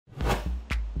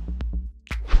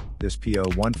This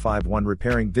P0151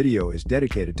 repairing video is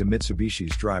dedicated to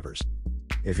Mitsubishi's drivers.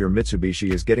 If your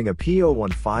Mitsubishi is getting a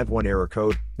P0151 error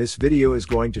code, this video is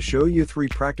going to show you 3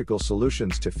 practical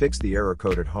solutions to fix the error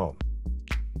code at home.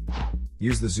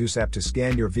 Use the Zeus app to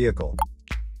scan your vehicle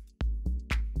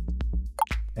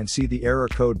and see the error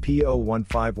code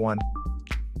P0151.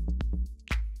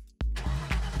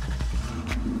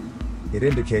 It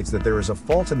indicates that there is a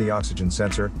fault in the oxygen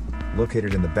sensor,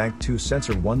 located in the Bank 2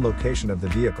 Sensor 1 location of the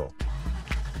vehicle.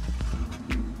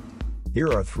 Here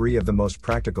are 3 of the most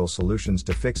practical solutions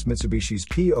to fix Mitsubishi's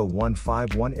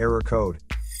P0151 error code.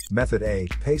 Method A.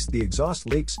 Paste the exhaust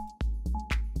leaks.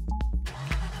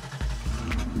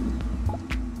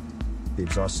 The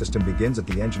exhaust system begins at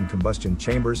the engine combustion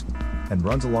chambers and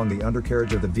runs along the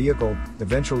undercarriage of the vehicle,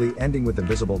 eventually ending with the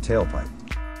visible tailpipe.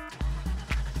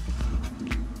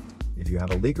 If you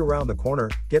have a leak around the corner,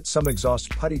 get some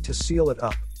exhaust putty to seal it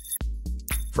up.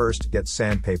 First, get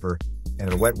sandpaper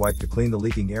and a wet wipe to clean the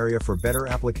leaking area for better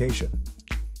application.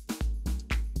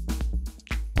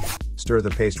 Stir the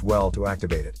paste well to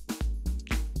activate it.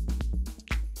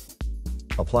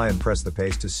 Apply and press the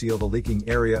paste to seal the leaking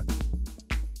area.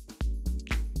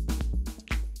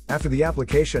 After the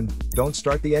application, don't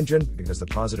start the engine because the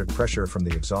positive pressure from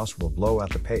the exhaust will blow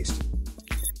out the paste.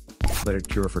 Let it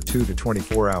cure for 2 to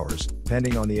 24 hours,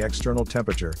 depending on the external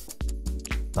temperature.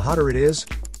 The hotter it is,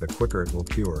 the quicker it will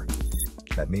cure.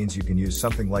 That means you can use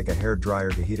something like a hair dryer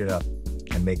to heat it up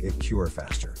and make it cure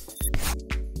faster.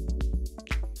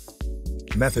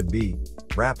 Method B.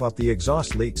 Wrap up the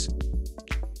exhaust leaks.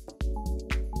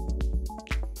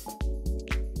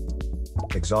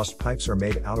 Exhaust pipes are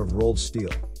made out of rolled steel,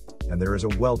 and there is a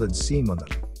welded seam on them.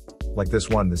 Like this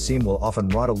one, the seam will often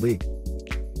rot a leak.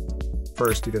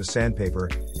 First, use sandpaper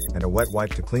and a wet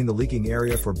wipe to clean the leaking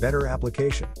area for better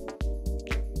application.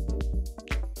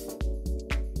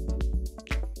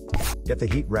 Get the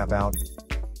heat wrap out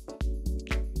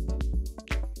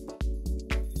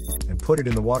and put it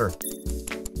in the water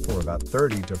for about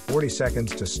 30 to 40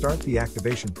 seconds to start the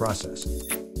activation process.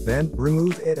 Then,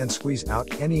 remove it and squeeze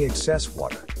out any excess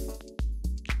water.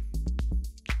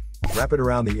 Wrap it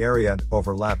around the area and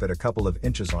overlap it a couple of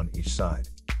inches on each side.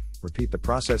 Repeat the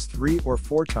process 3 or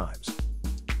 4 times.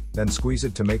 Then squeeze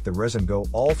it to make the resin go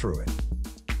all through it.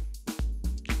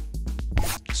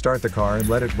 Start the car and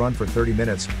let it run for 30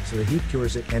 minutes so the heat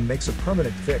cures it and makes a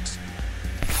permanent fix.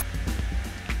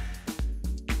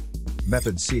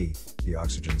 Method C. The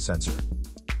oxygen sensor.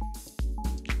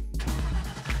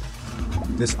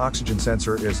 This oxygen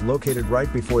sensor is located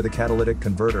right before the catalytic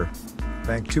converter.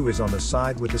 Bank 2 is on the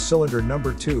side with the cylinder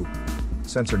number 2.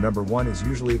 Sensor number 1 is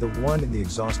usually the one in the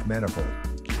exhaust manifold.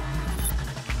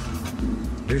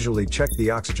 Visually check the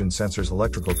oxygen sensor's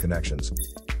electrical connections,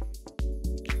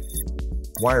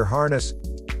 wire harness,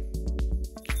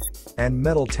 and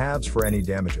metal tabs for any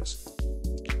damages.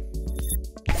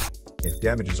 If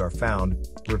damages are found,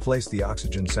 replace the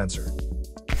oxygen sensor.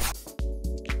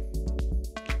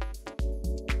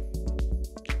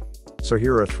 So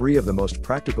here are 3 of the most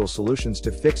practical solutions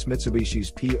to fix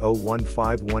Mitsubishi's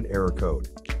P0151 error code.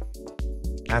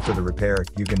 After the repair,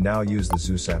 you can now use the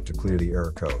Zeus app to clear the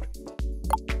error code.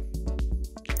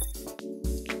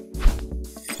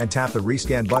 And tap the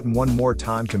rescan button one more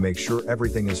time to make sure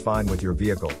everything is fine with your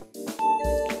vehicle.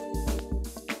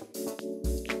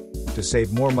 To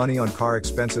save more money on car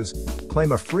expenses,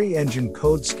 claim a free engine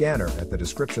code scanner at the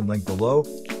description link below,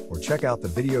 or check out the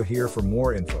video here for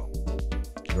more info.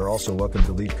 You're also welcome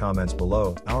to leave comments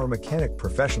below. Our mechanic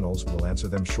professionals will answer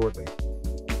them shortly.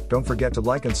 Don't forget to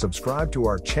like and subscribe to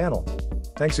our channel.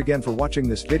 Thanks again for watching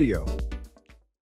this video.